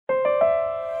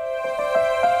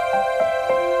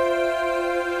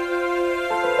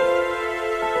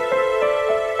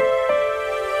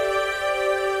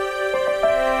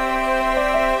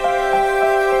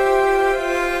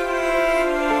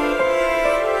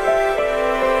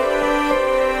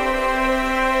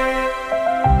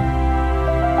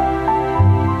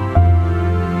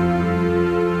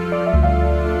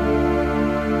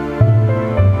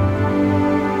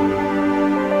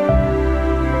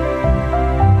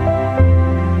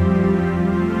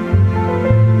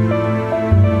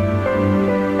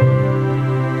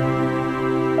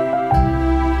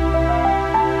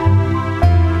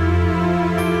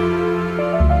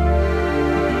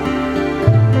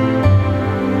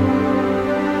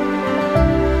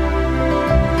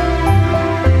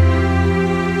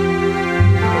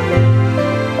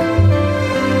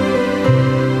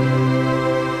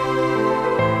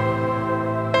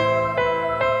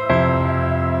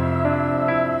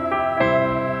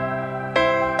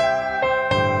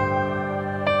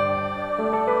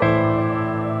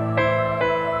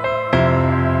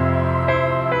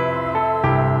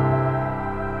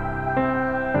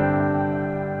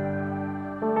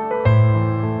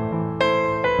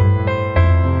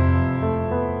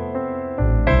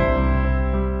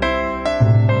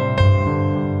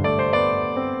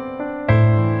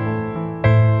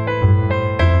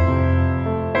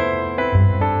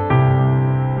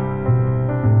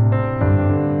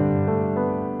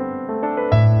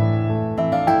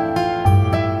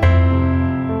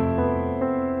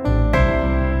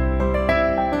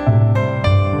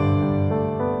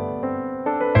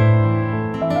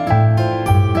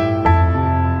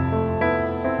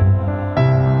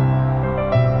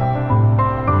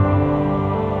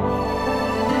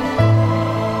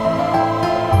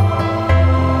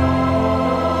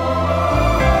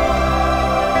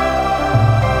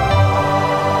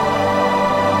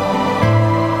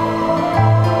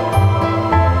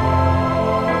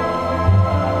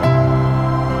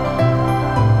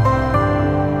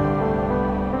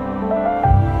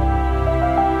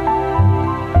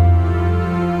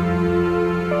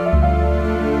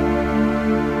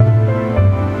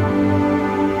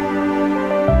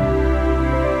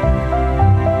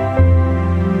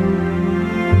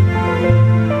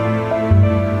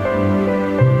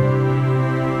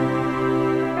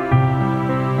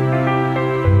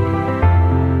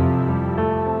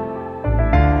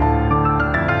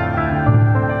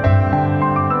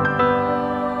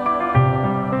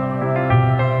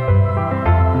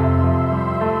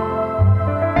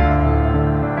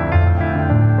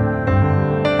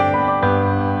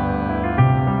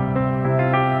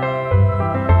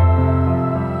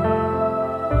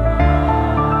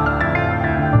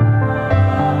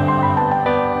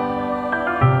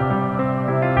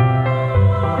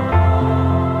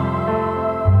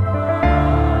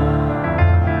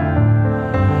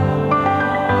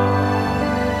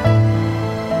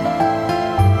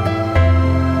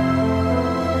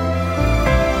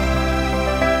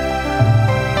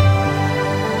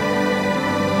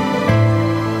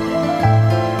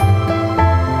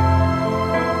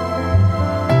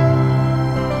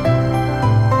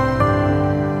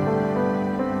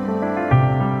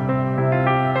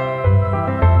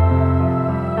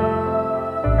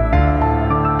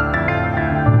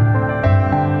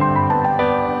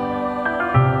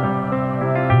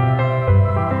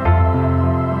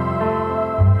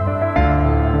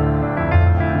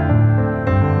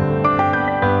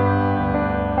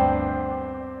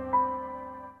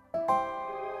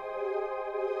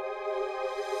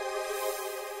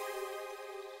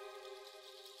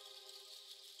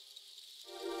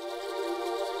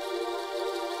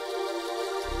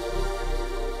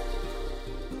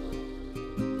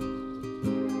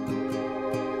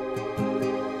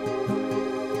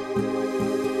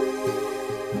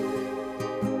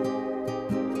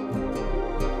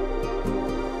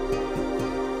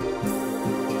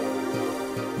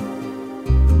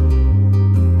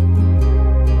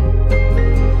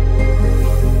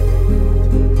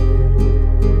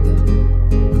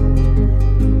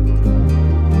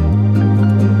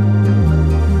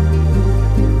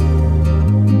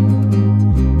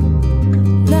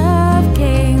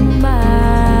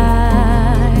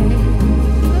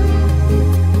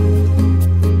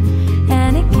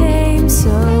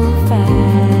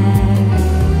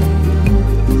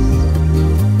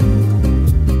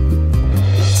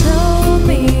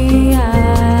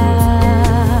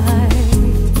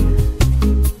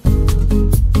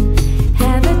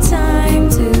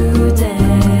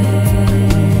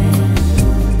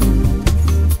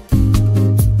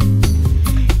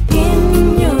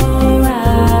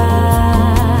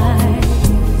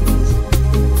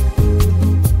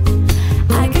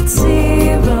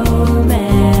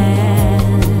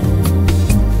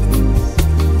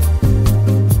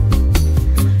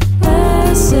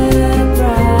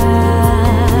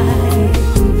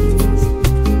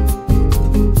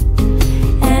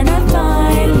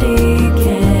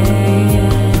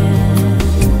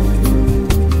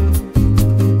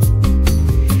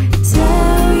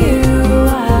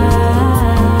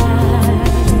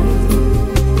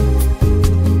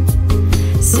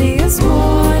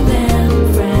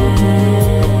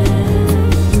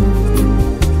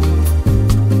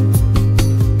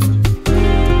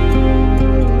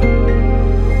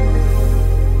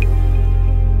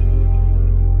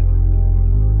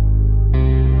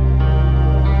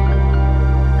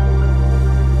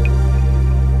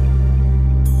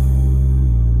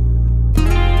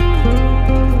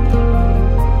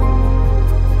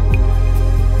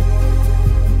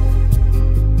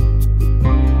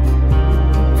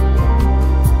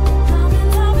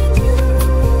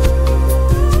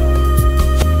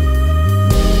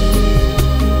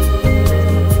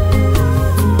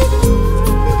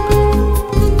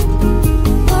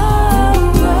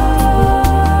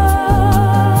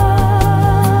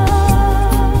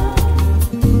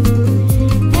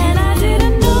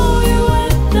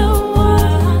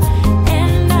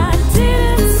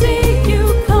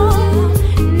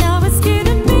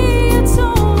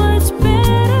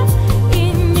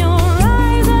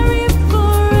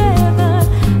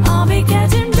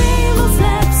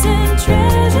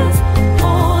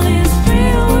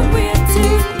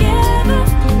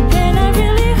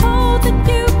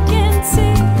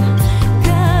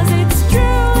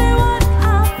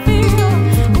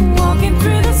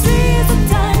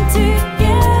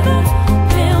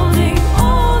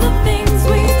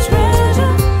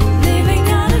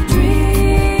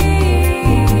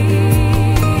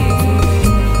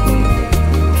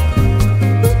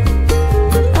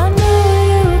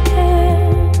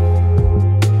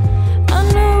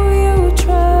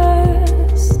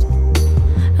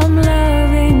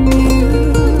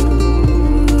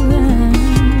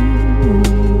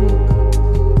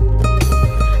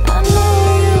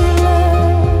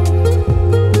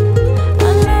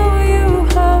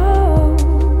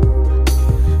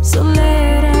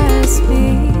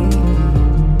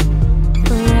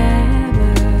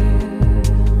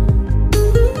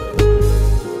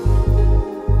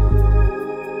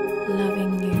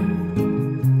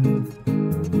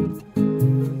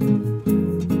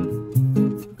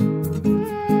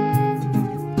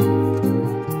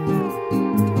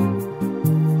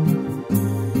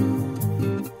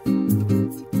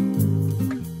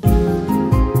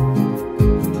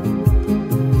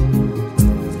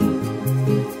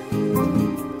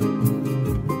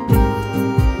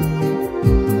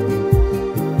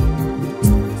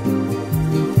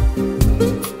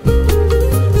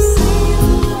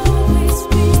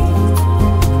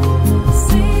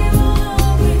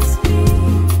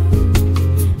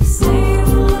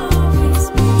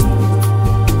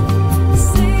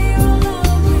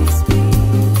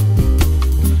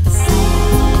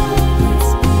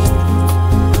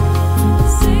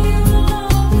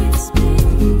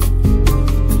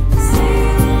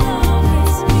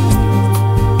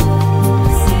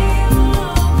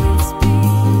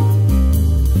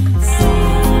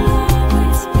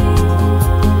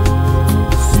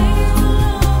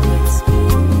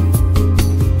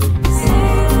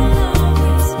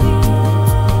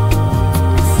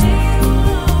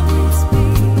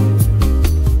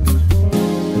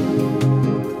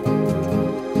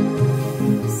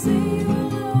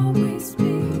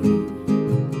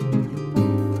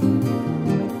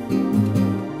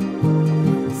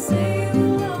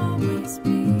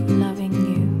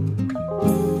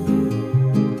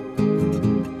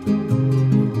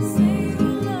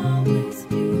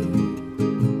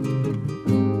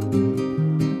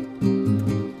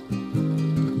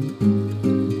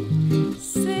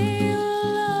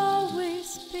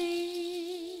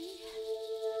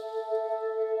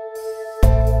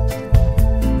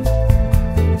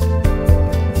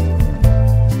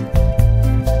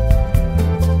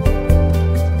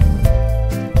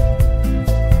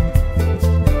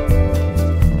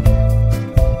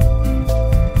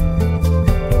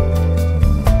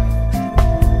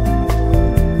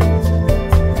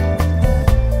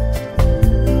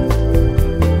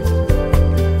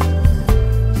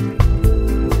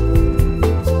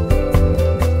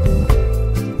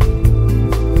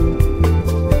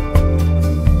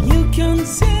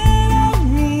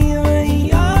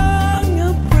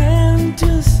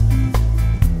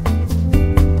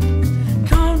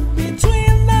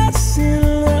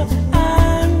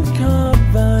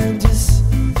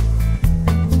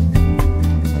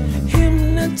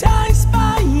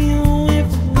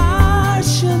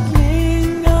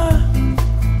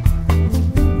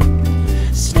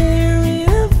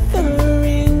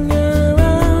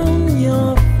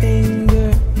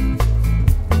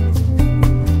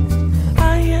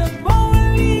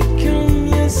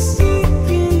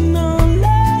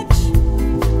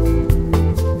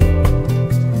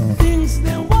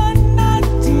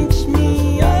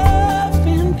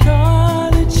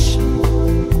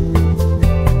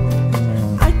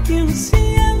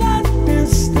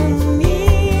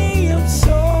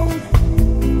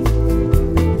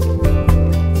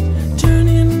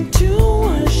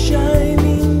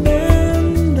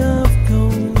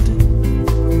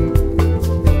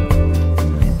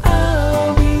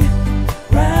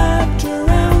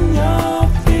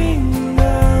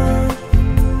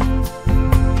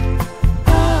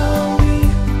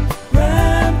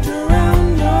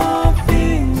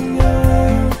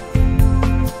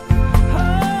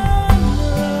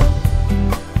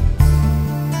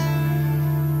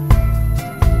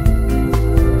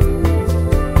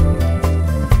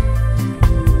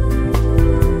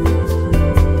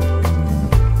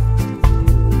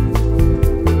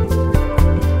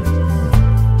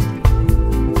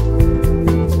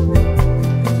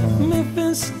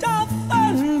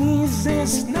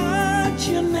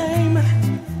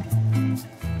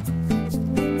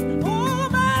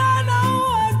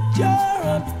you're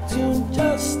up to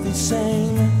just the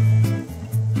same.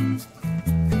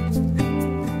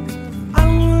 I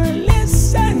wanna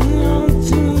listen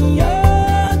to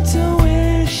your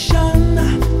tuition,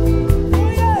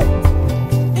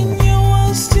 and you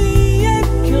will see it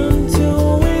come to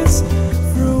its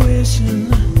fruition.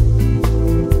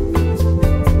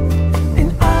 And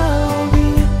I'll be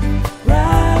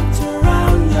wrapped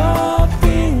around your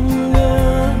finger.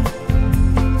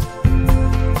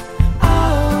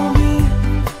 I'll be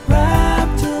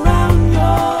wrapped around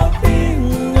your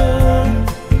finger.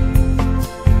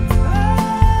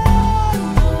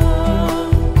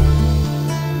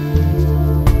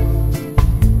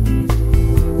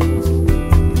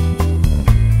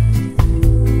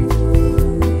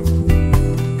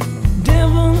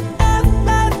 Devil at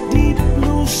that deep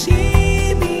blue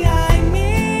sea behind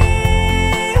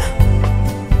me,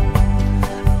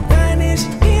 vanish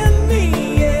in the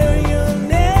air, you'll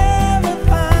never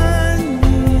find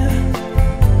me.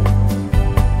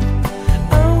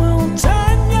 I will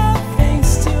turn your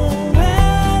face to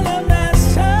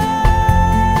alabaster.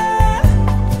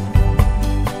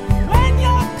 When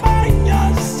you're caught,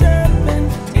 your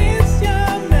serpent is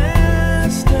your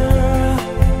master.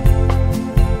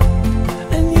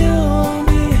 And you'll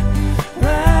be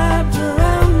wrapped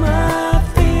around my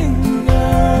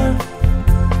finger.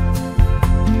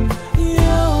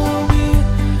 You'll be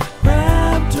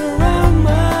wrapped around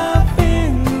my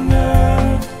finger.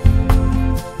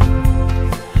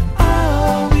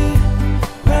 I'll be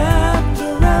wrapped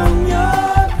around your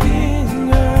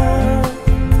finger.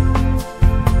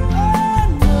 Oh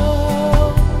no,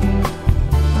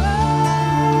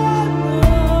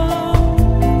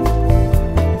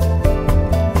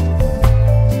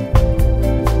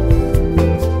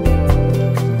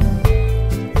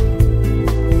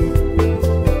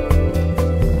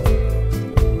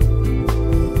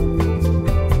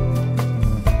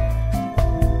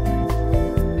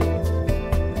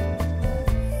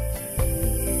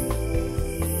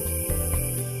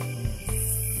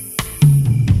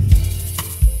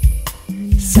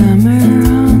 Summer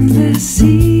on the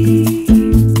sea,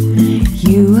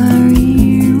 you are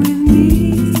here with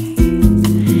me.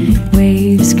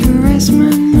 Waves caress my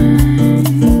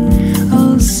mind,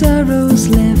 all sorrows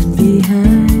left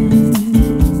behind.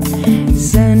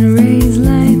 Sun rays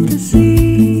light the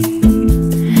sea,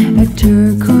 a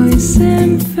turquoise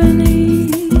symphony.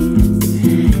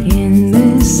 In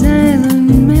this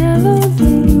silent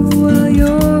melody, while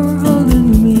you're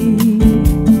holding me.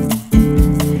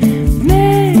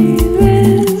 May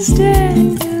this day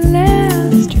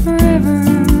last forever.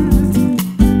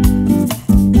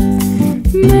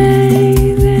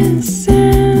 May this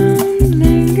sound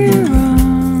linger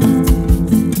on.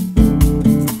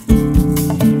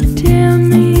 Tell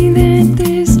me that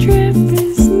this trip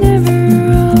is never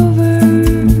over.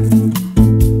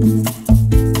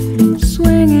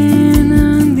 Swinging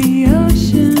on the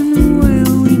ocean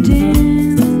while we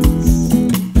dance.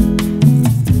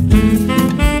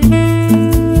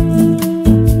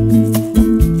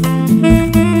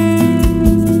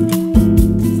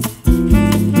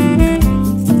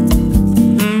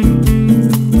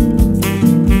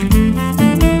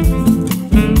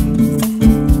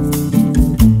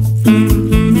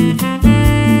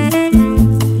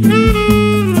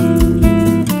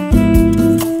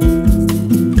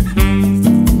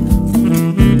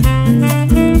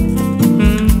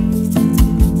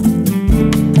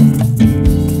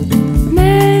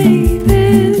 May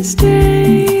this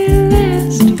day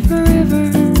last forever.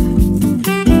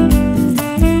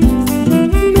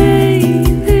 May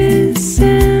this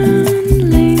sound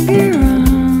linger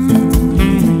on.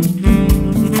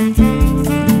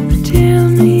 Tell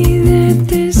me that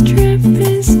this trip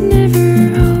is never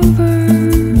over.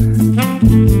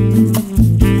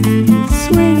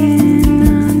 Swinging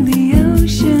on the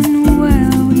ocean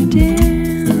while we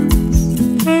dance.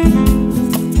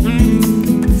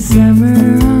 Summer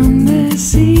on the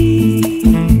sea,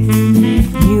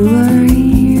 you are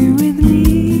here with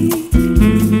me.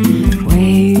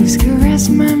 Waves caress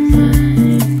my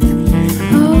mind,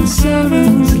 all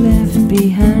sorrows left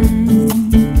behind.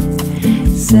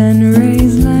 Sun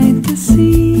rays light the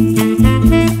sea,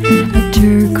 a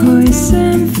turquoise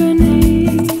symphony.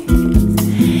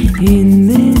 In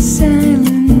this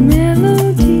silent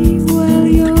melody, while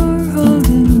you're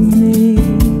holding me.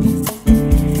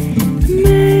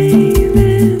 May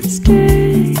this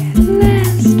day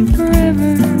last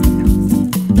forever.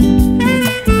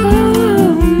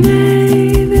 Oh,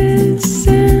 may this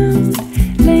sound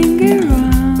linger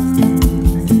on.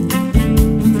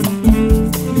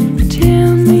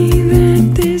 Tell me that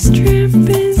this trip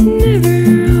is never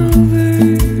over.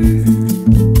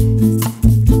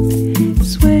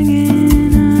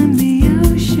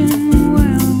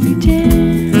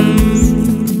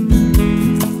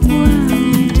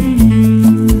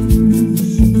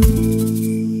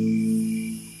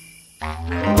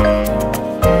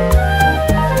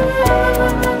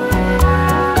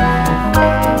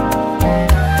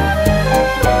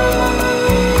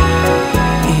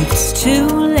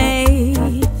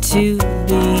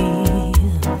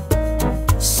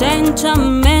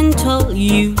 well,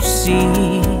 you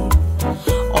see,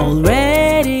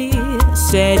 already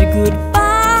said goodbye.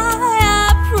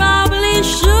 I probably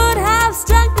should have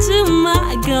stuck to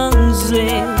my guns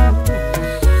then.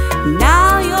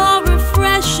 Now you're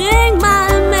refreshing my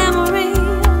memory,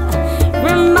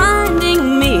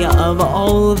 reminding me of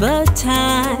all the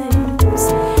times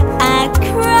I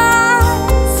cried.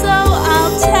 So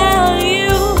I'll tell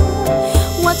you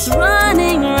what's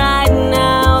running right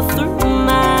now through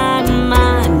my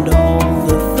mind. All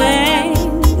the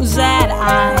things that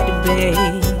I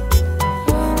debate,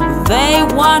 they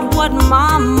want what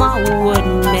mama would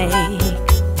make.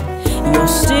 You're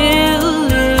still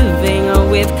living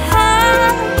with her,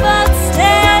 but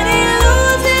steady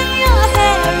losing your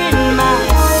hair in my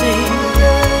sleep.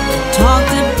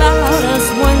 Talked about us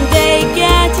one day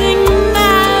getting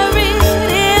married.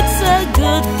 It's a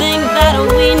good thing that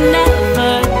we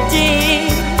never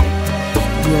did.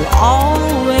 You'll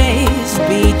always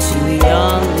be too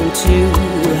young to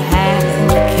have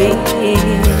kids.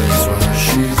 That's why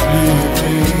she's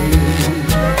leaving.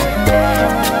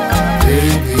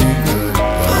 Baby,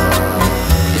 goodbye.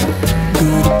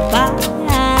 Goodbye.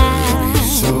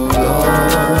 So long,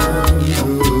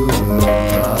 goodbye.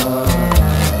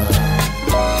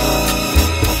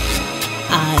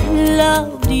 I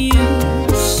loved you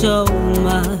so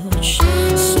much,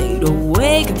 stayed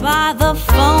awake by the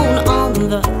phone on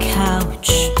the couch.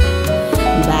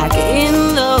 Back in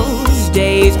those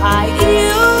days I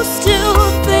used to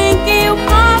think you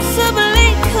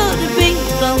possibly could be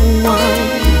the one.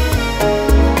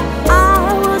 I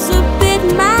was a bit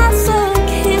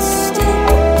masochistic,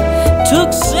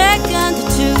 took second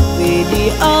to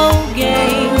video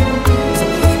games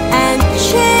and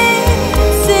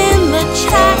chats in the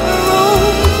chat room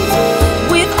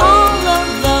with all of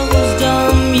those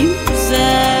dumb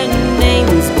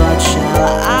usernames. But shall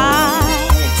I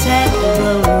tell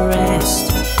the rest?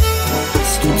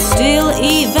 Stood still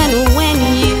even when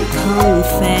you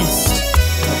confessed.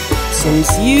 Since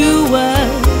you were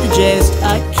just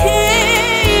a kid,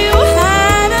 you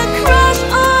had a crush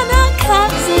on a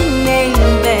cousin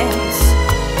named Bess.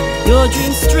 Your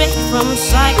dreams straight from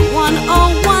Psych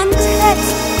 101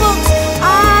 textbooks.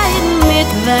 I admit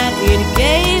that it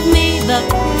gave me the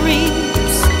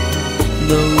creeps.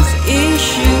 Those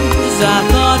issues I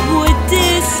thought would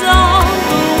dissolve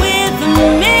with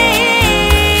me.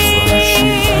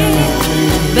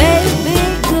 Baby,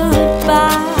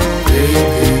 goodbye.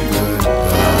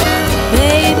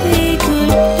 Baby,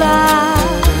 goodbye.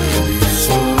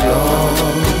 So long,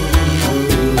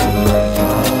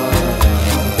 goodbye.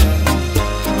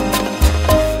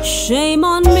 Shame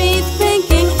on me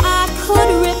thinking I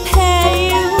could repair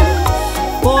you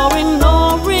for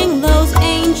ignoring those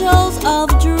angels of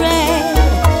dread,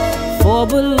 for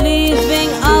believing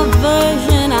a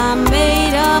version I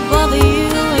made up of you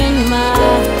in my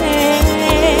head.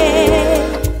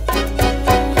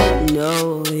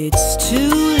 No, it's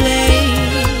too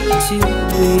late to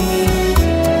be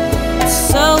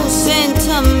so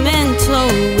sentimental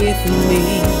with me.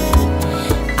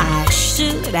 I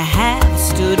should have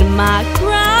stood my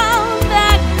ground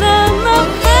back then, the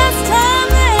first time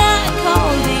that I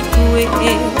called it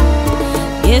quits.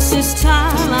 Yes, this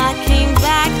time I came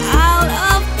back out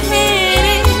of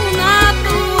pity, not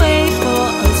the way for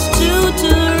us to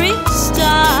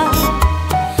restart.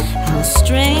 How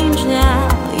strange now,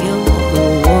 you're the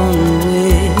one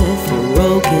with a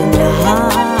broken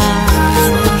heart.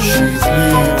 She's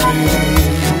leaving.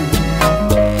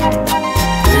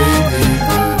 Baby,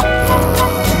 goodbye.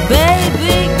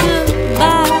 Baby,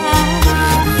 goodbye.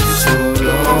 So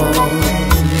long,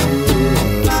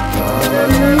 goodbye.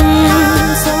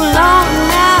 So long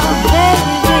now,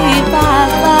 baby,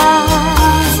 bye-bye.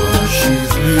 So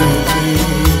she's leaving.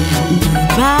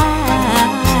 Bye.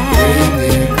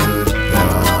 Baby,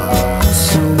 goodbye.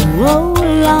 So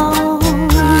long.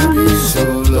 So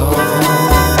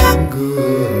long,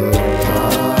 goodbye.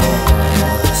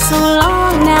 So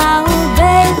long now,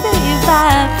 baby,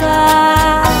 bye-bye.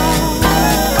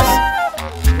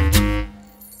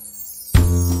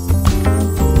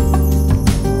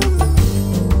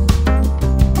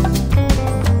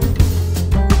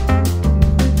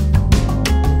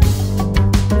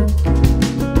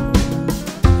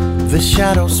 The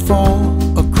shadows fall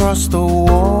across the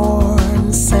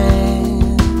worn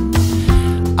sand.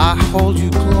 I hold you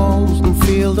close and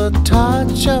feel the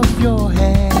touch of your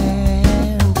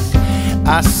hands.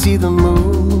 I see the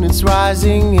moon, it's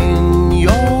rising in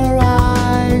your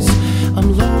eyes.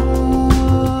 I'm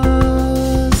lost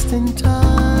in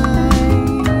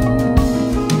time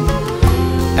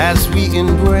as we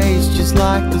embrace, just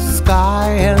like the sky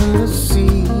and the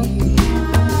sea.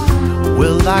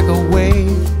 We're like a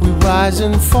wave, we rise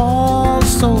and fall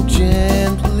so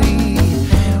gently.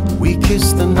 We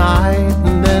kiss the night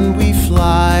and then we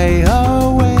fly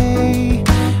away.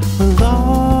 We're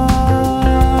lost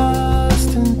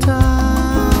in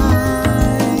time,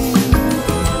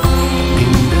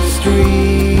 in the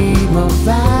stream of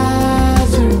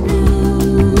azure.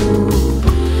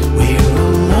 We're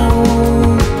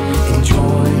alone,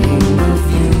 enjoying the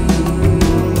view.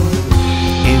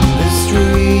 In the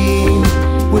stream,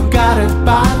 we're guided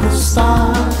by the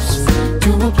stars to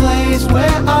a place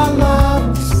where our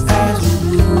love is as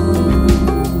blue.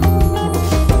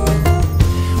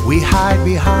 We hide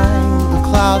behind the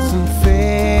clouds and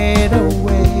fade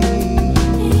away.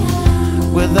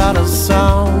 Without a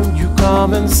sound, you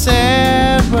come and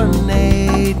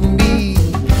serenade me.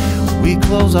 We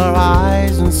close our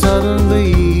eyes and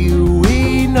suddenly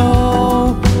we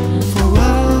know, for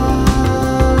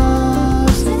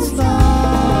us it's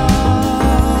love.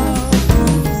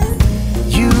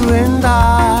 You and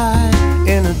I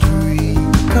in a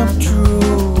dream come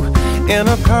true, in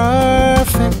a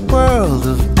perfect world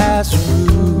of azure.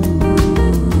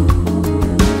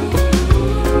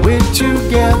 We're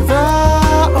together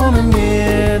on a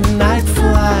midnight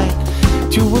flight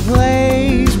to a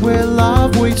place where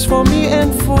love waits for me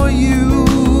and for you.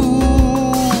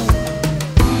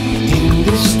 In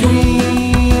the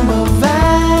stream of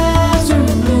azure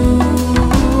blue,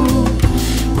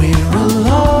 we're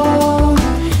alone,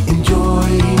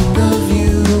 enjoying the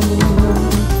view.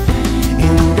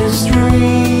 In the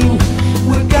stream,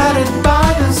 we're guided by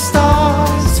the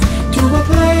stars to a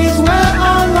place where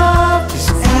our love is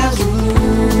as blue.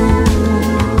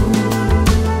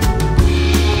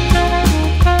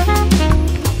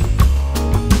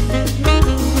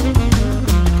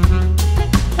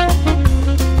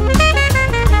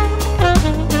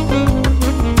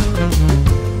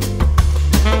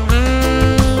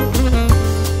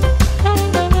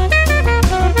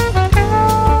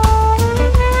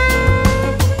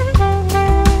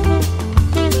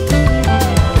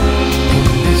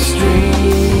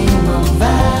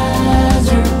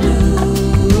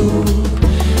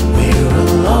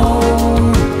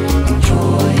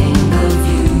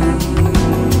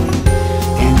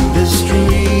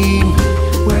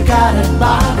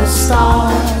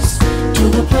 Stars to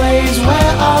the place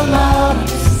where our love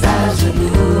is as a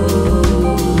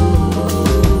blue.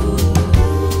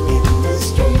 In the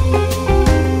stream,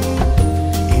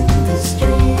 in the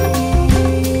stream,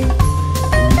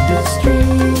 in the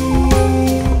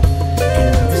stream,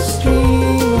 in the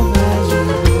stream of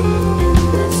azure blue. In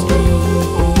the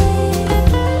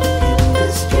stream, in the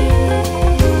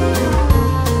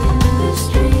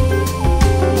stream,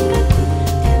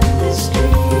 in the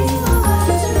stream.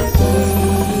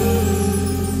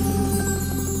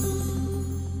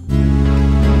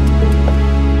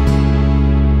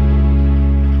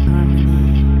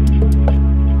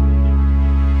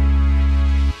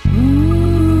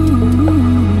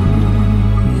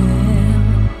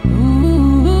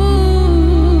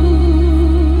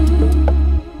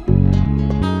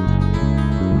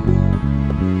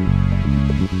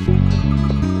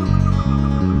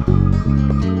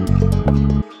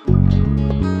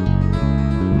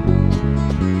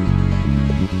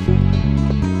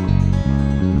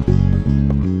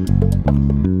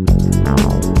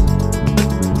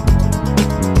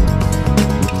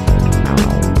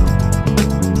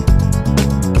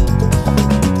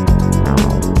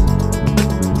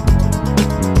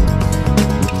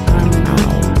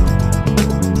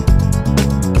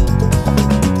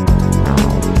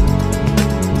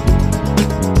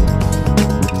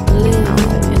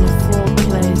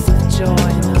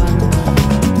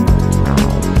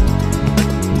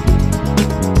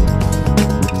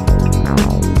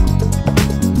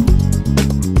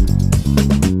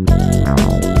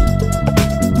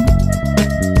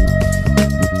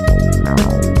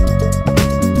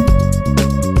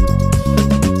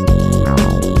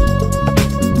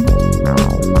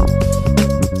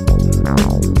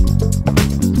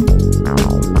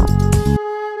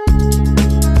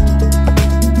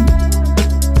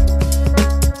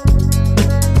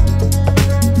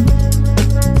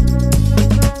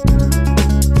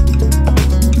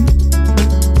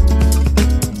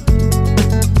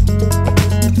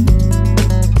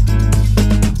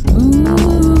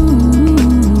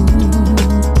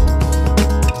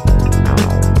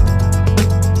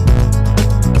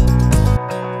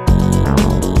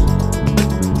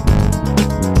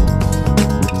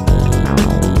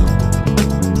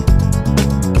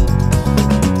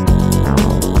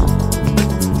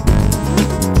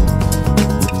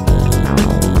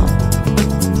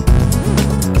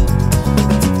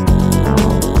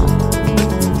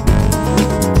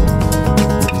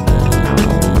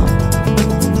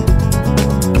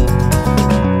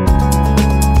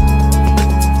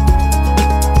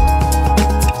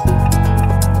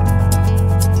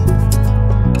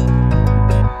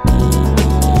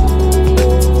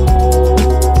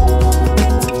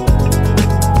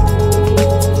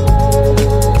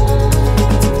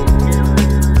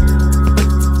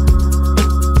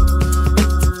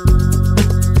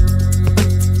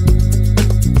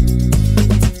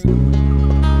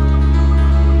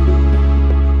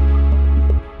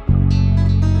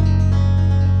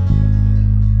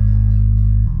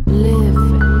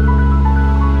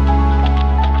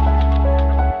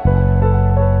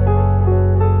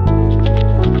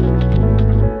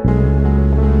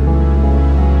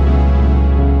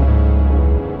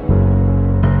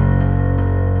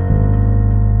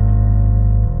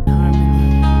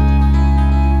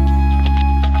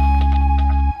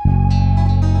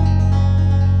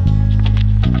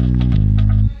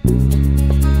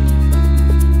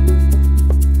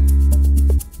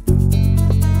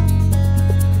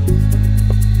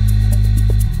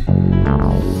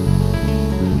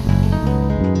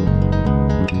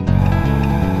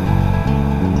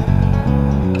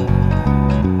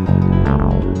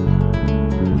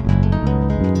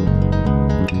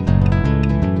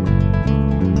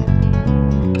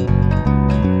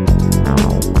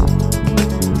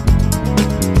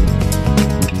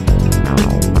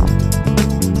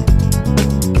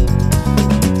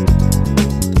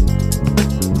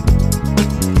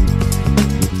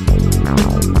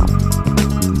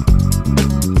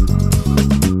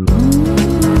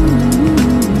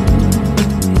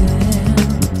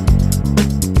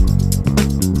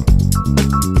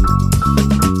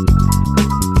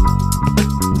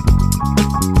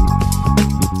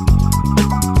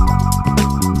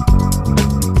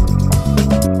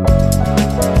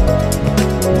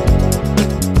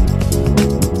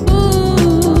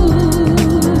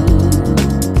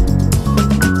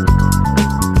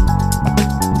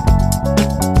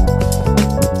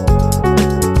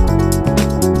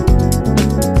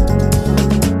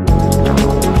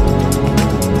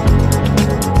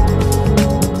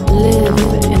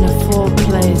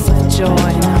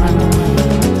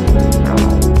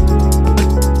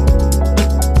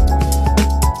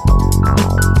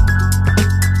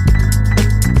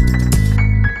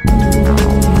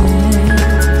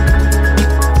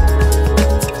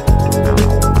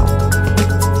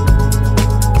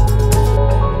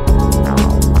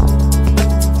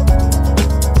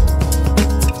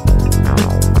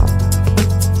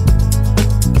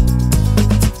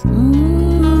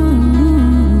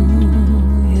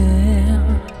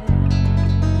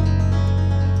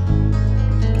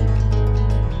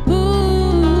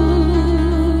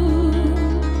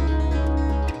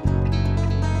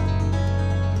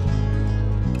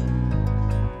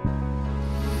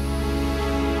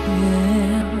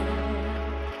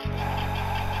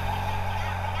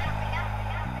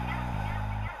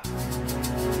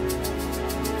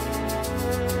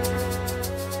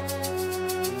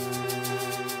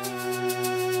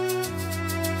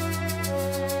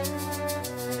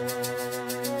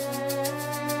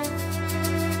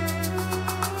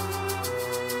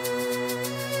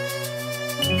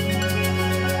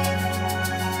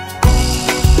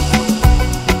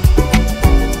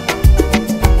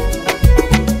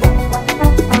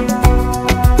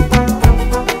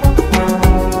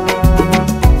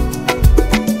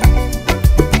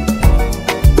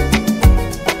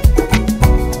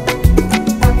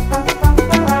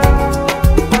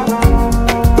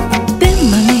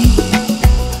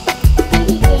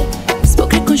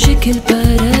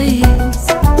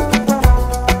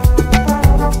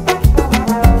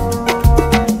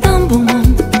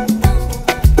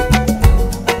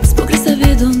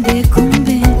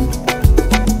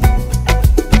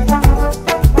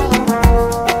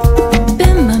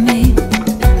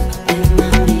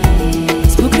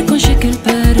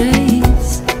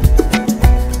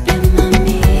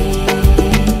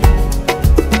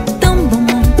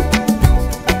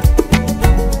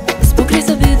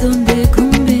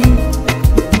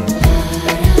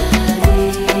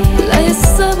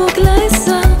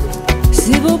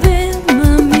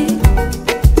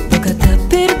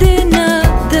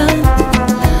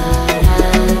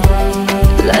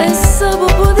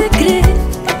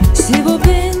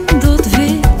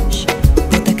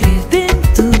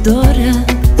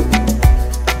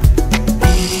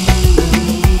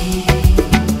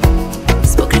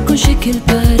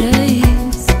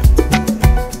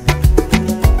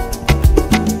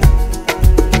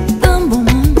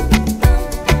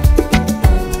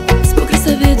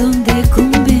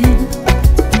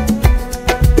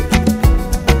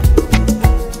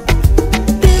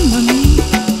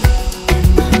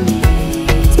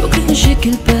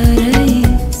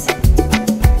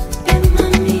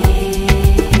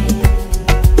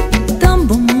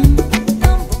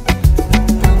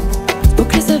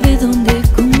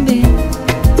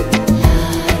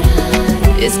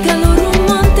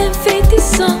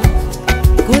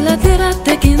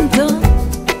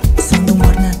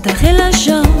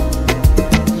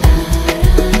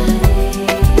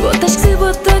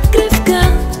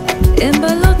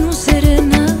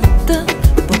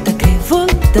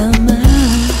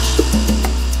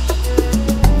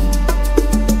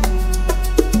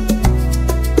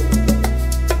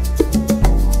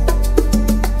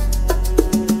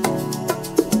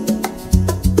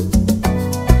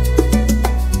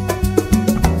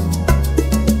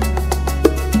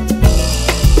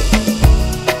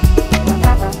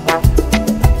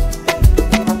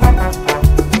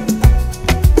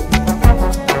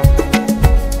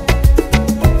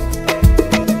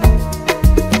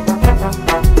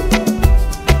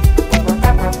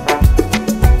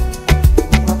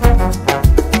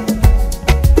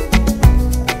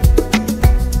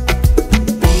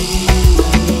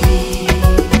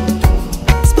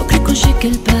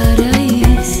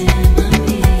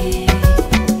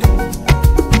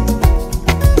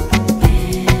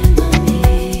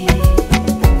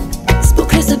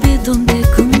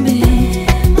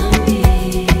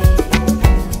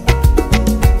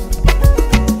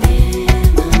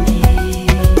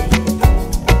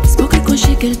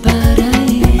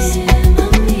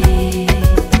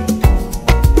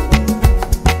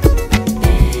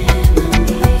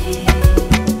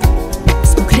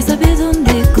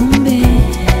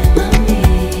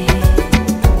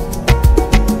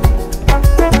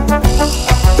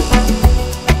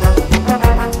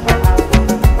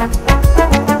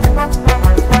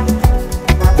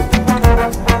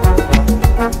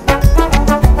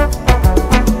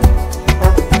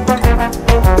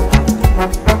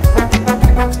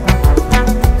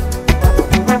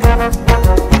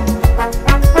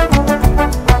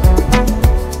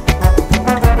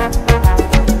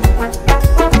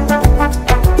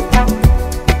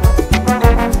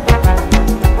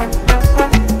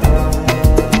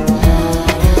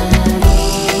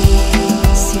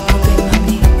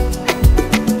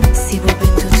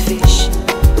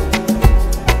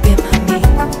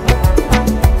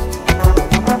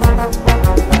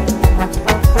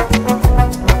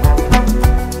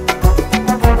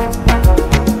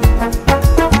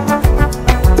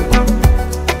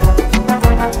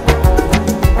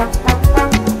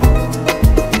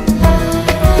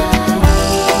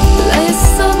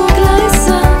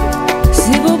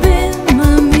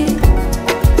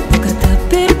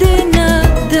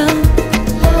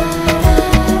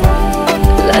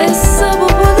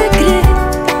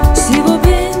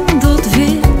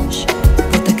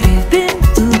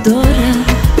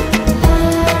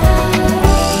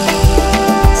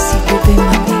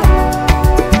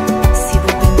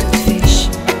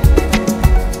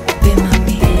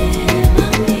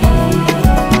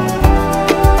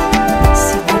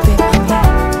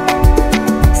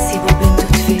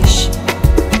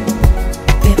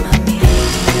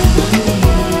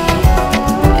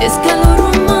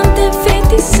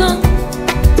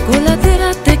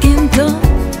 Voladeira até quentou,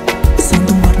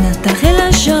 sendo morna da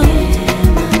relaxou.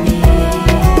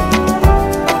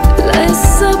 Lá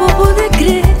essa vou poder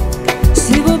crer,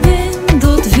 se vou bem de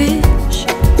outra vez,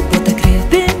 vou te crer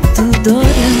bem tudo hora.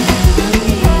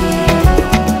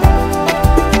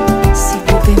 Se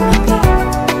vou bem mami,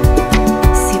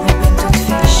 se vou bem tudo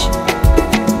fixe,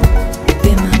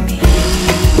 bem mami.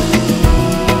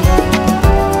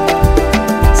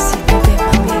 Se vou bem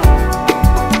mami,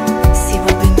 se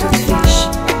vou bem tudo fixe,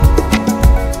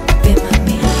 bem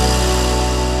mami.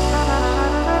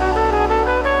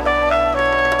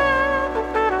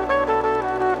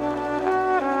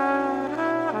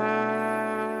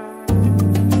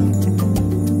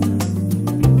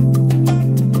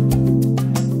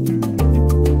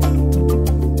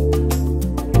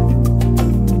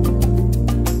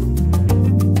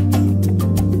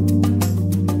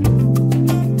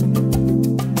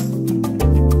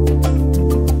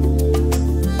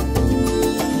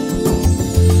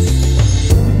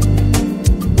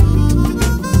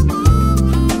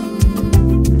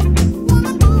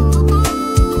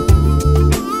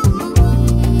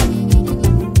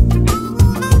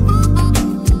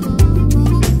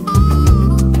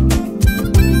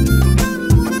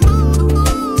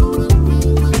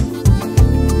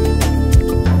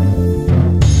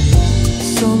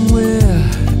 Somewhere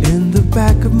in the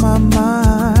back of my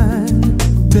mind,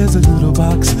 there's a little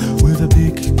box with a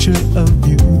picture of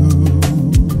you.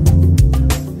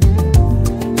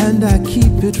 And I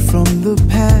keep it from the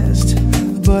past,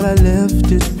 but I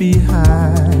left it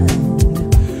behind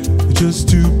just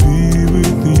to be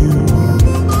with you.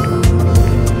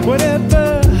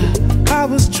 Whenever I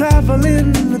was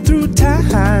traveling through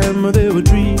time, there were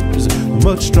dreams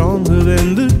much stronger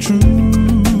than the truth.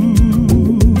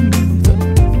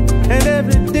 And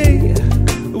every day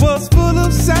was full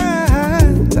of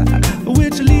signs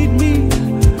which lead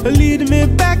me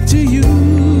back to you.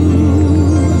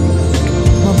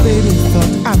 My baby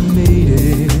thought I made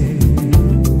it,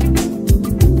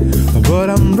 but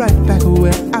I'm right back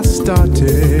where I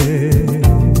started.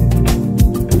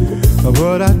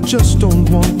 But I just don't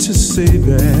want to say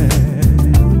that.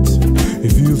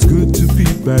 It feels good to be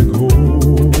back home.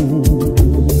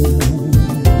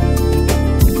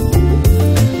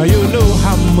 You know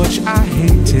how much I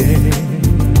hated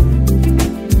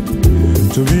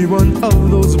to be one of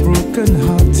those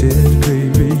broken-hearted,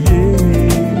 baby, yeah.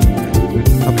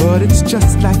 But it's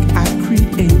just like I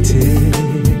created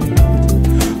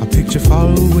a picture far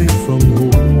away from home.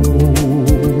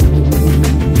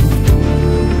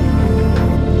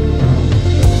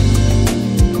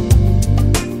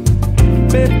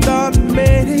 Baby, thought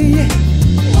maybe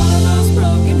One of those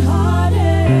broken-hearted.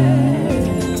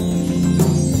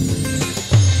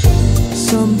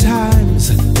 sometimes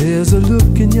there's a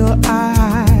look in your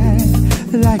eye,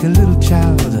 like a little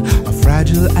child,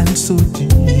 fragile and so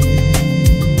deep.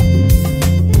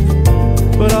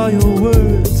 But all your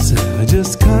words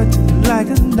just cut like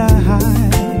a knife,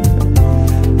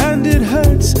 and it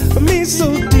hurts me so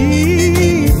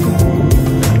deep.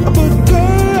 But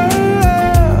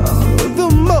girl, the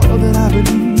more that I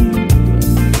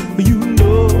believe, you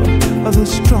know, the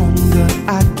stronger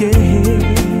I get.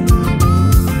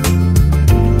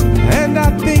 And I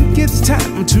think it's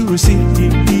time to receive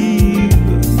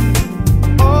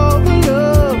all the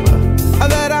love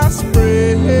that I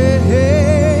spread.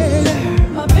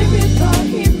 My baby thought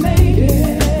he made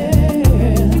it,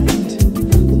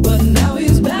 but now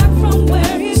he's back from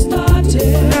where he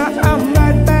started. Now I'm right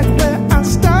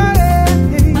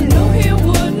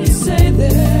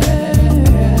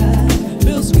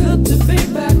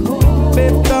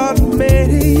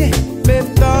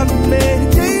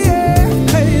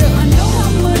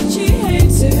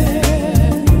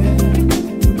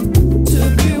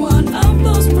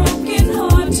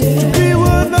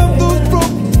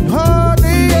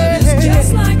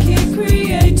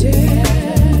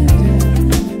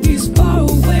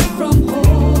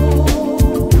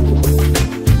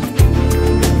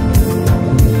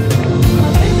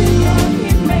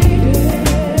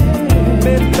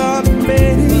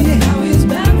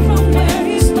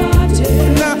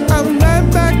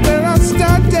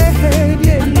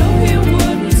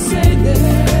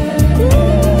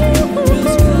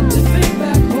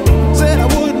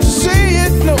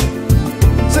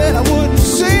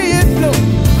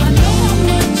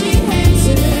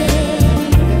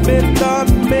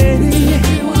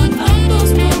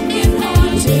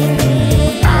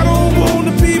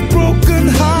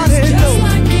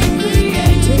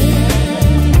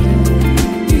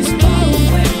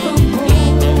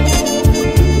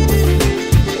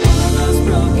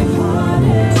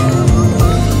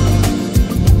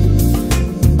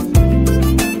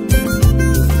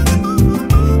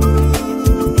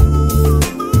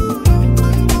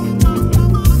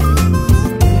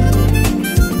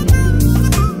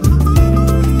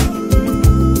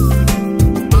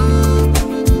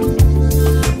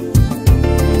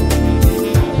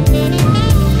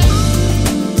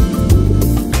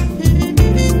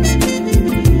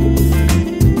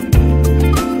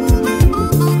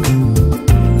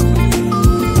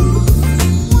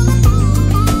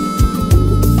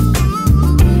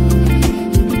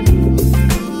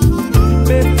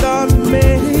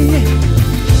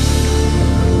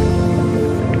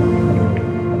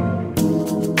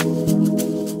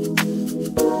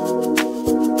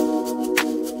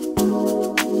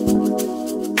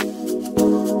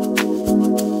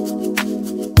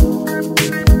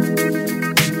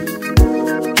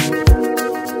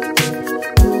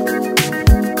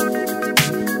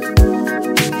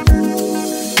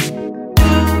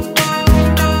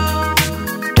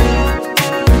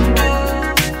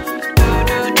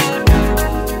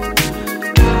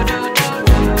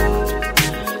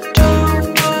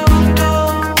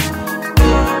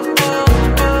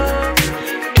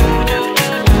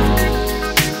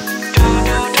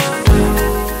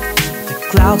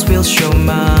Clouds will show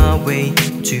my way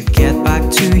to get back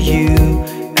to you,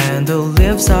 and the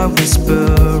leaves are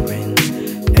whispering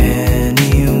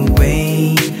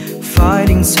anyway,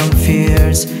 fighting some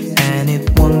fears, and it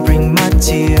won't bring my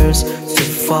tears to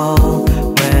fall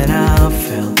when I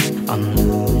felt I'm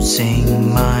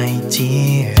losing my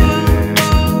dear.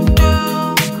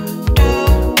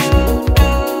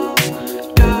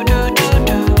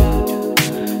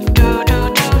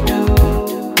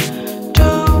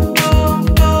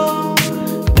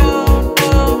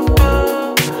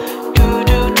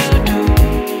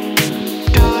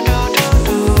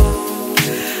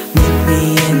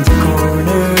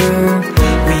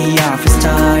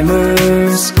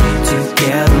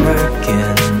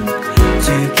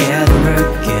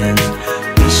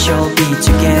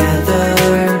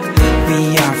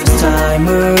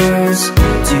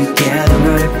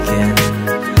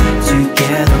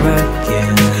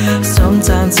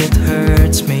 Sometimes it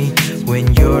hurts me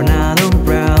when you're not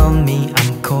around me.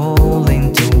 I'm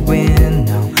calling the wind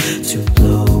now to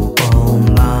blow all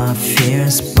my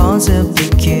fears, possibly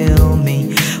kill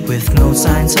me. With no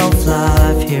signs of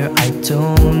life here, I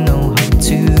don't know how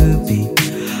to be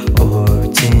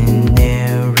ordinary.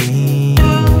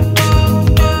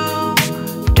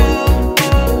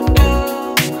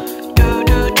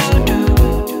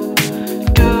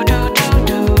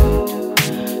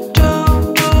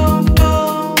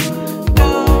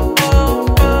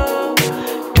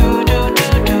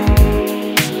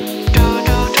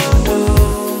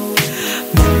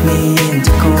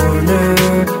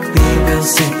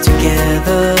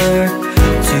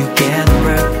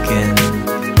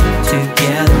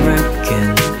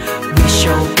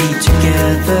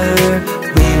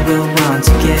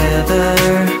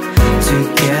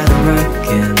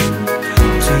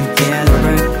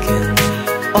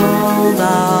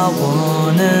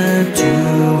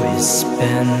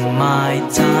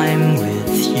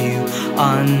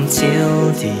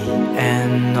 Until the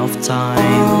end of time,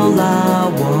 all I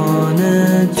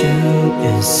wanna do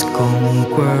is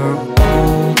conquer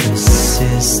all the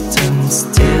systems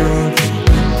till the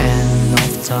end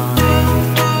of time.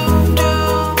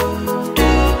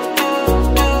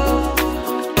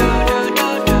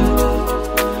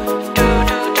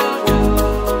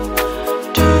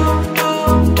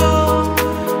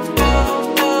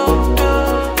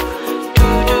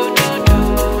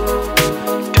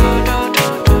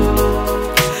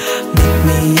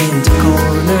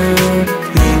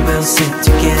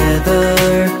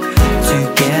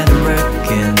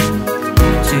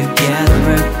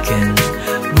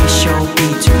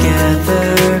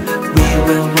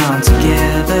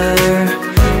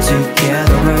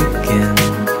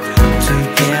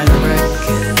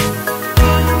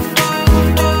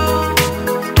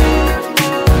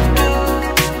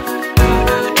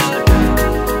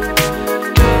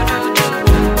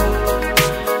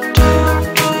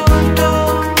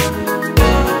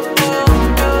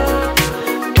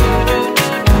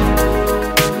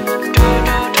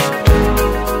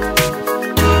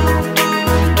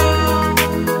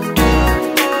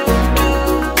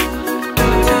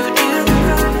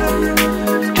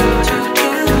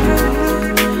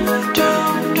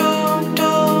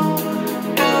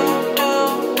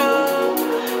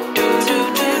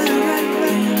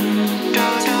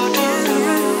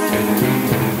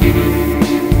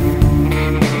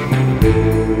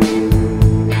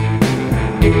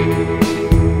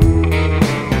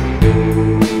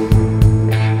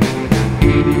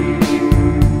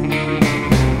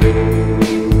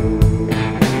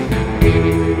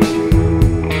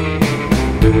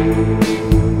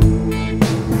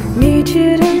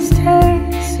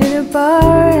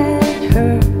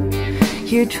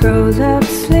 You roll up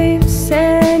sleeves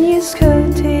and you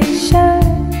skirt t-shirt.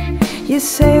 You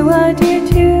say, why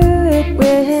did you it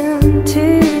with him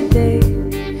today?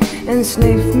 And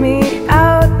sniff me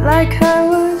out like I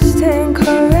was 10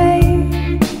 Corey.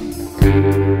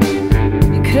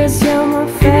 Because you're my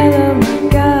fella, my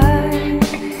guy.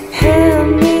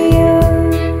 Hand me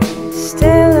up,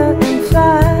 stellar and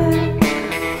fly.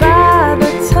 By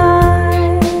the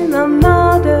time I'm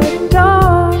out the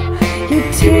door, you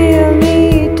tear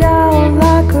me down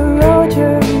like a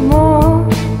Roger Moore.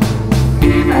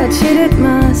 I cheated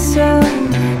myself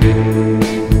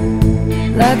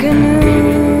like I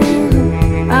knew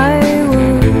I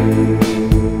would.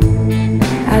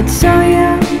 I told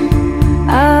you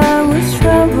I was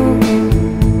trouble.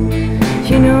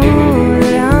 You know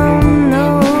that I'm no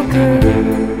good.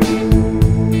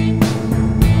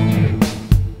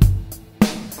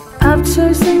 I've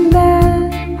chosen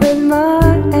bed with my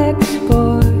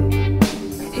ex-boy.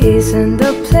 He's in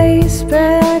the place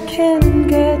where I can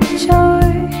get joy.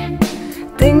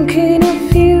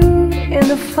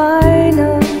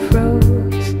 final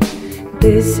froze.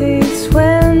 This is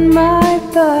when my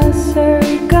buzzer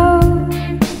goes.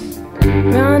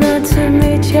 Run out to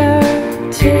meet your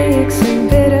cheeks and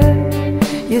bitter.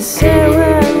 You say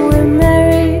when we're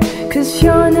married, 'cause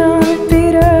you're not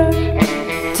bitter.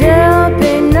 There'll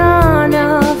be none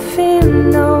of him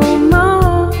no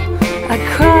more. I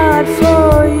cried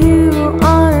for you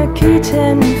on a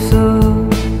kitchen floor.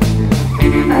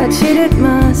 I cheated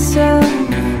myself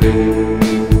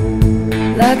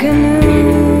like I knew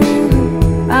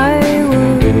I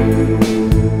would.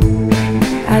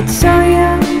 I tell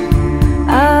you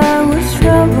I was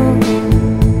trouble.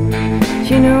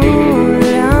 You know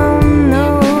that I'm no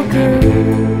good.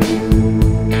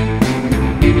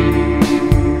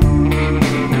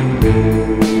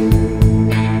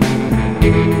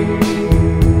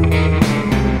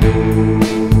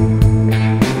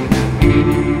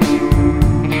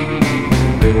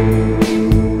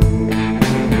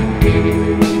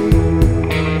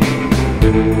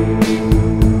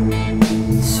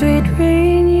 Sweet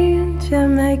reunion,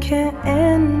 Jamaica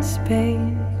and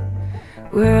Spain.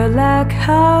 We're like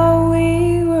how we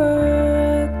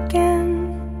were again.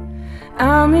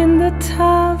 I'm in the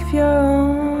top, you're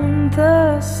on the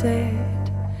set.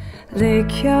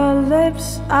 Lick your lips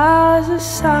as I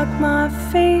suck my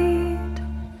feet.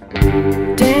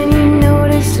 Then you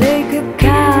notice like a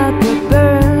copper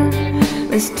burn.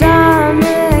 My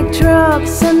stomach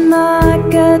drops and my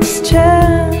guts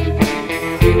churn.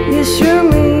 You shoot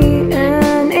me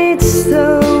and it's the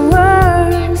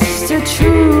worst to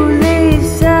truly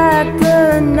set the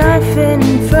knife in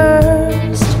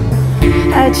first.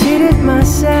 I cheated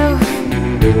myself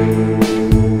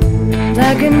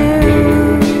like I knew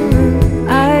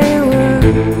I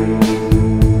would.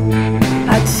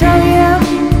 I tell you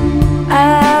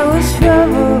I was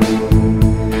trouble.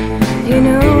 You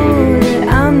know that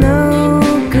I'm no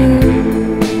good.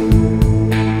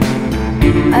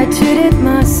 I treated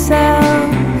myself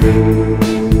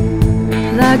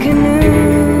like I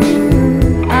knew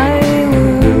I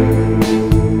would.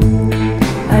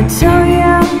 I tell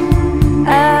you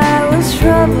I was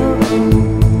trouble.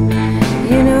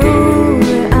 You know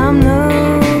that I'm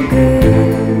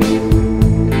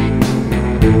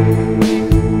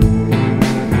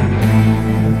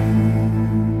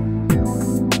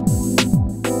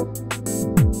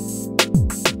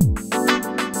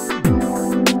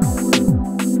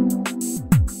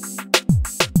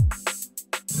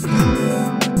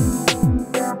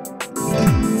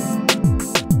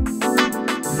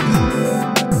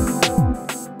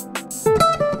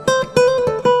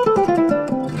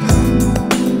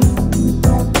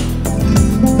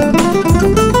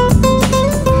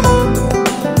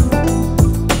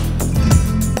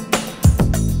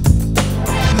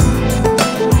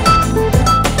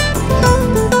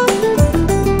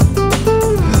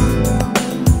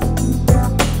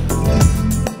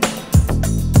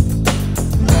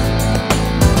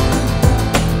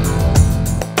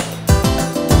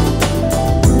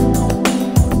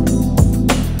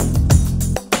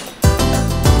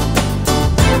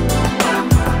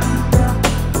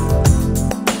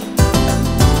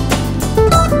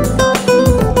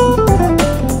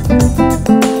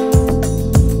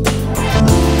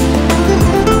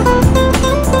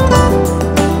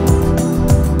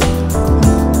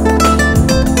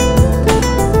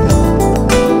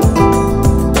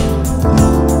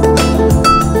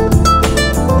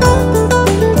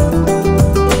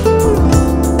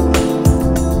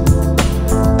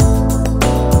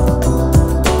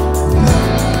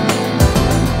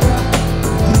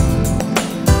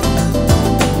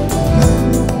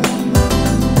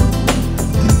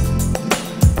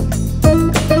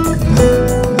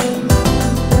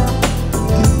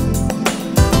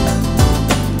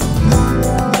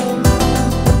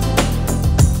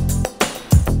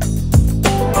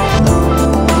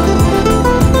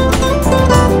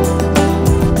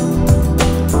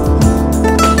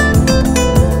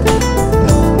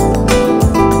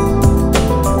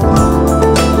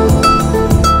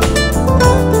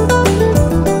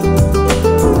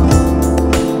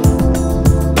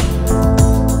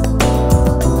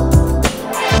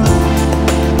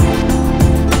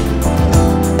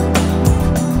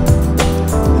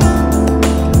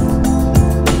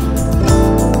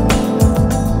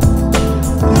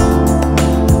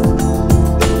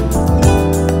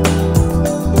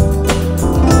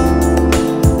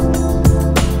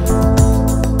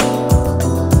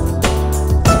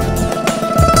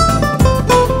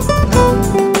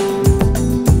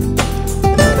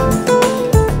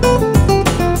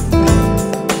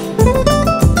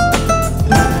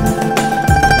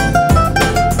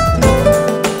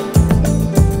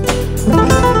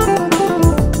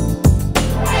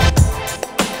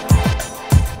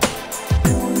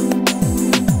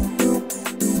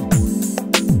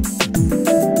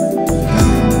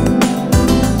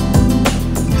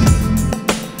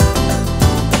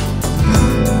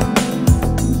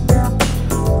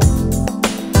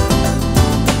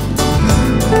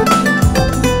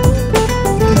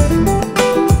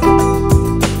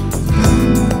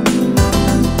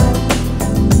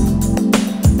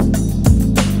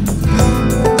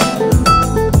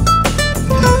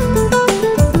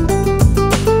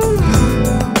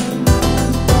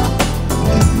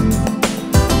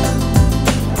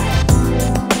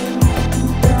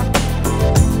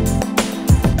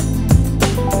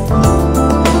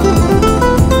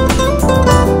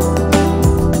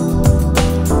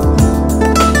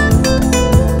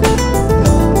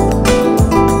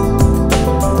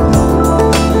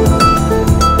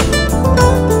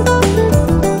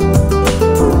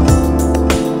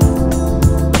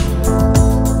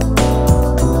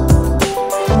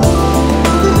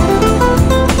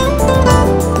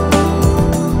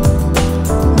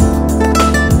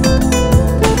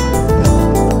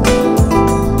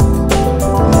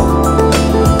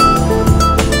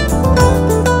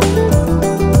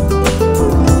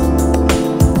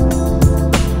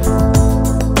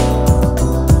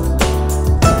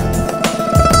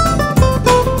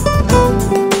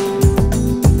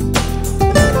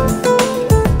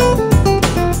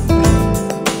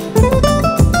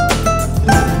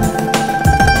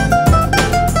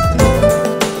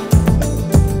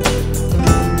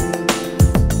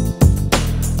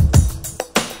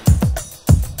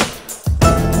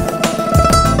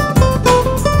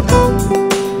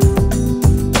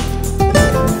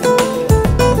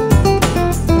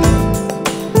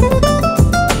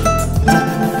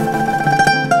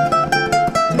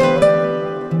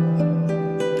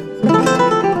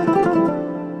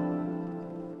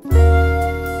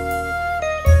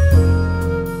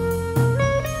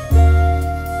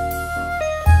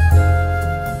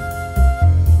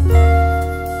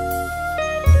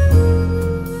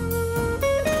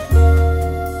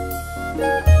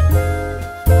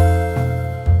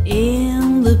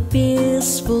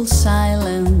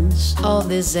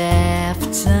this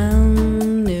afternoon.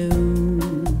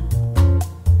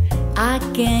 I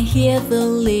can hear the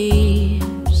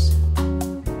leaves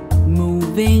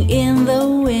moving in the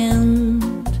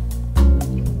wind,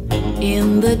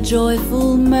 in the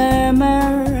joyful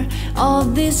murmur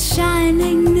of this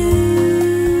shining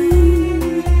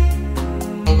noon.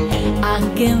 I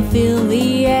can feel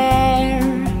the air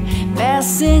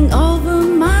passing over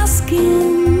my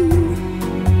skin,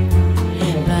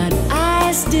 but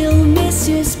I still miss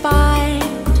you spite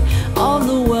of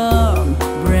the warm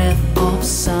breath of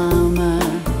summer.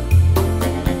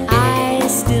 I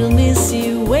still miss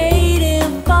you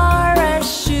waiting for a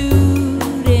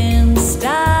shooting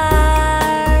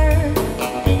star.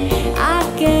 I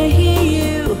can hear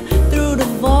you through the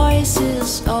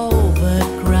voices of a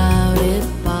crowded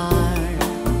bar.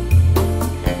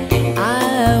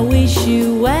 I wish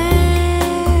you were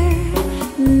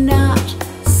not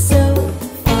so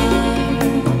far.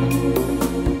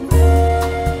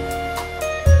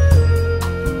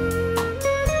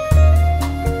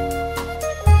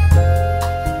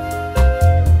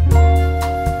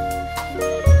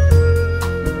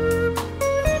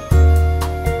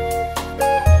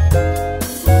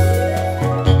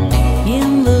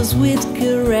 In the sweet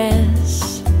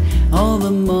caress of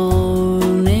the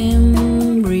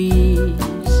morning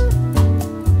breeze,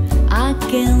 I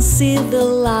can see the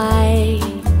light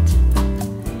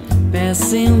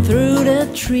passing through the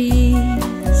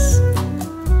trees,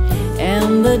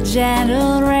 and the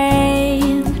gentle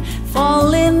rain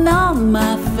falling on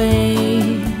my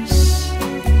face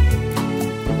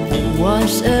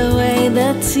wash away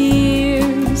the tears